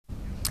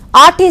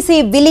RTC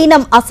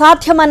విలీనం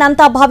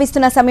అసాధ్యమనంతా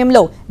భావిస్తున్న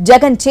సమయంలో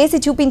జగన్ చేసి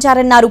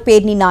చూపించారన్నారు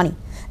పేర్ని నాని.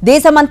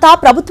 దేశమంతా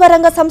ప్రభుత్వ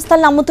రంగ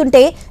సంస్థలను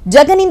అమ్ముతుంటే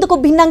జగన్ ఇందుకు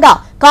భిన్నంగా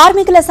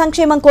కార్మికుల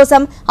సంక్షేమం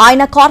కోసం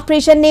ఆయన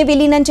కార్పొరేషన్ నే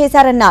విలీనం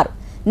చేశారన్నారు.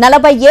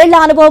 40 ఏళ్ల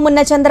అనుభవం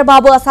ఉన్న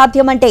చంద్రబాబు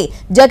అసాధ్యమంటే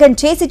జగన్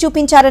చేసి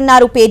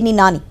చూపించారన్నారు పేర్ని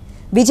నాని.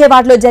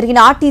 విజయవాడలో జరిగిన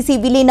ఆర్టీసీ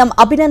విలీనం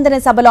అభినందన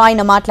సభలో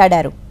ఆయన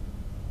మాట్లాడారు.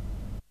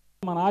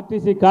 మన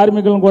ఆర్టీసీ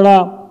కార్మికులను కూడా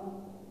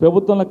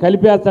ప్రభుత్వంలో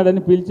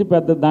కలిపేస్తాడని పిలిచి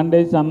పెద్ద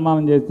దండేసి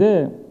సన్మానం చేస్తే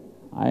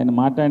ఆయన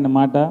మాట్లాడిన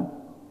మాట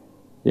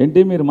ఏంటి,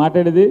 మీరు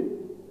మాట్లాడేది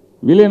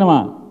విలీనమా?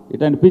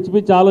 ఇట్లాంటి పిచ్చి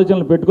పిచ్చి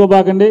ఆలోచనలు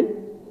పెట్టుకోబాకండి,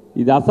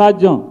 ఇది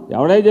అసాధ్యం.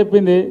 ఎవడై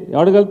చెప్పింది,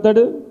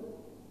 ఎవడగలుగుతాడు?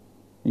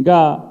 ఇంకా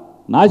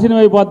నాశనం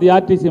అయిపోద్ది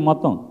ఆర్టీసీ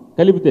మొత్తం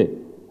కలిపితే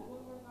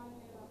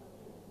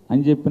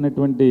అని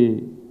చెప్పినటువంటి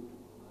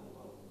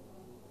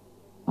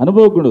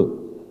అనుభవజ్ఞుడు,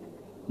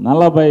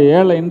 40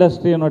 ఏళ్ల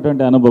ఇండస్ట్రీ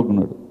ఉన్నటువంటి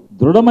అనుభవజ్ఞుడు.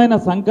 దృఢమైన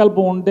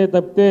సంకల్పం ఉంటే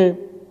తప్పితే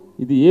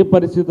ఇది ఏ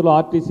పరిస్థితుల్లో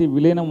ఆర్టీసీ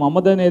విలీనం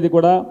అమ్మదనేది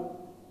కూడా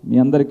మీ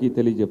అందరికీ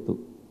తెలియజెప్తూ,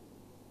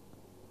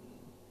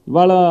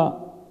 ఇవాళ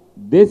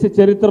దేశ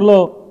చరిత్రలో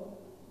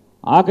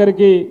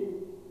ఆఖరికి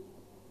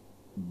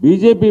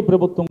బీజేపీ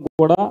ప్రభుత్వం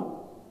కూడా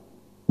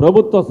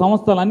ప్రభుత్వ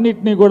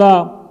సంస్థలన్నింటినీ కూడా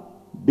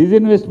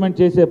డిజిన్వెస్ట్మెంట్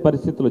చేసే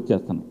పరిస్థితులు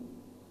వచ్చేస్తున్నాయి.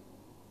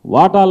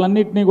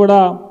 వాటాలన్నింటినీ కూడా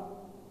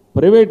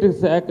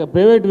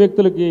ప్రైవేట్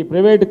వ్యక్తులకి,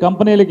 ప్రైవేట్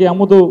కంపెనీలకి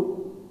అమ్ముతూ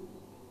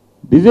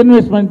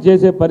డిజిన్వెస్ట్మెంట్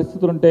చేసే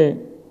పరిస్థితులు ఉంటే,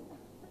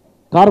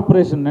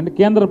 కార్పొరేషన్ అంటే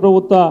కేంద్ర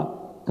ప్రభుత్వ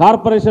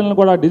కార్పొరేషన్లను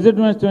కూడా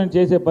డిజిన్వెస్ట్మెంట్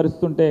చేసే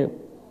పరిస్థితి ఉంటే,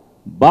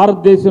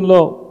 భారతదేశంలో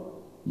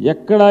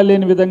ఎక్కడా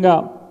లేని విధంగా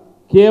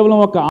కేవలం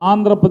ఒక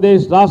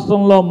ఆంధ్రప్రదేశ్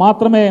రాష్ట్రంలో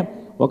మాత్రమే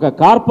ఒక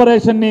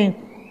కార్పొరేషన్ని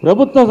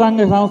ప్రభుత్వ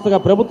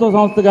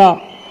సంస్థగా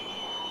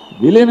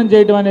విలీనం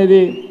చేయడం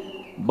అనేది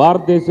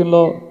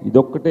భారతదేశంలో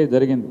ఇదొక్కటే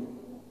జరిగింది.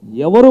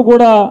 ఎవరు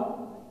కూడా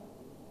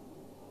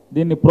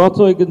దీన్ని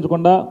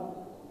ప్రోత్సహించకుండా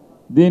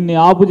దీన్ని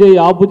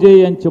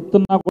ఆపుచేయి అని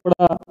చెప్తున్నా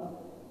కూడా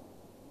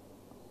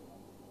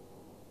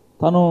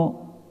తను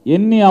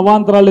ఎన్ని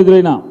అవాంతరాలు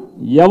ఎదురైనా,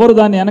 ఎవరు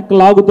దాన్ని వెనక్కి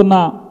లాగుతున్నా,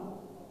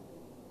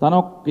 తన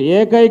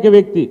ఏకైక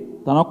వ్యక్తి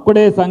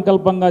తనొక్కడే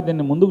సంకల్పంగా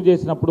దీన్ని ముందుకు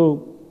చేసినప్పుడు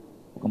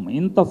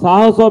ఇంత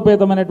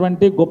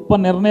సాహసోపేతమైనటువంటి గొప్ప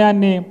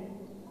నిర్ణయాన్ని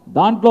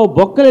దాంట్లో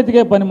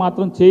బొక్కలెతికే పని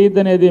మాత్రం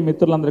చేయొద్దనేది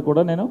మిత్రులందరికీ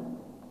కూడా నేను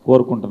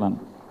కోరుకుంటున్నాను.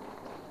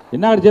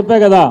 ఇన్నాడు చెప్పా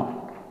కదా,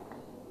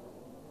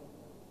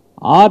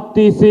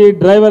 ఆర్టీసీ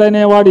డ్రైవర్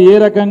అనేవాడు ఏ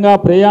రకంగా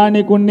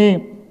ప్రయాణికుణ్ణి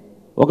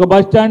ఒక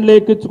బస్టాండ్లో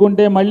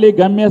ఎక్కించుకుంటే మళ్ళీ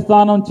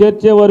గమ్యస్థానం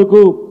చేర్చే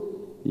వరకు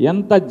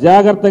ఎంత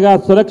జాగ్రత్తగా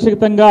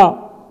సురక్షితంగా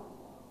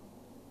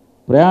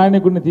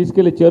ప్రయాణికుడిని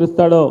తీసుకెళ్లి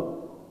చేరుస్తాడో,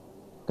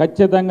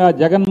 ఖచ్చితంగా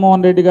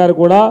జగన్మోహన్ రెడ్డి గారు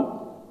కూడా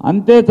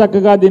అంతే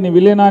చక్కగా దీని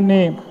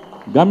విలీనాన్ని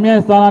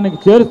గమ్యస్థానానికి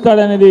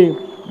చేరుస్తాడనేది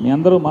మీ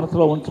అందరూ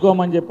మనసులో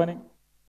ఉంచుకోమని చెప్పని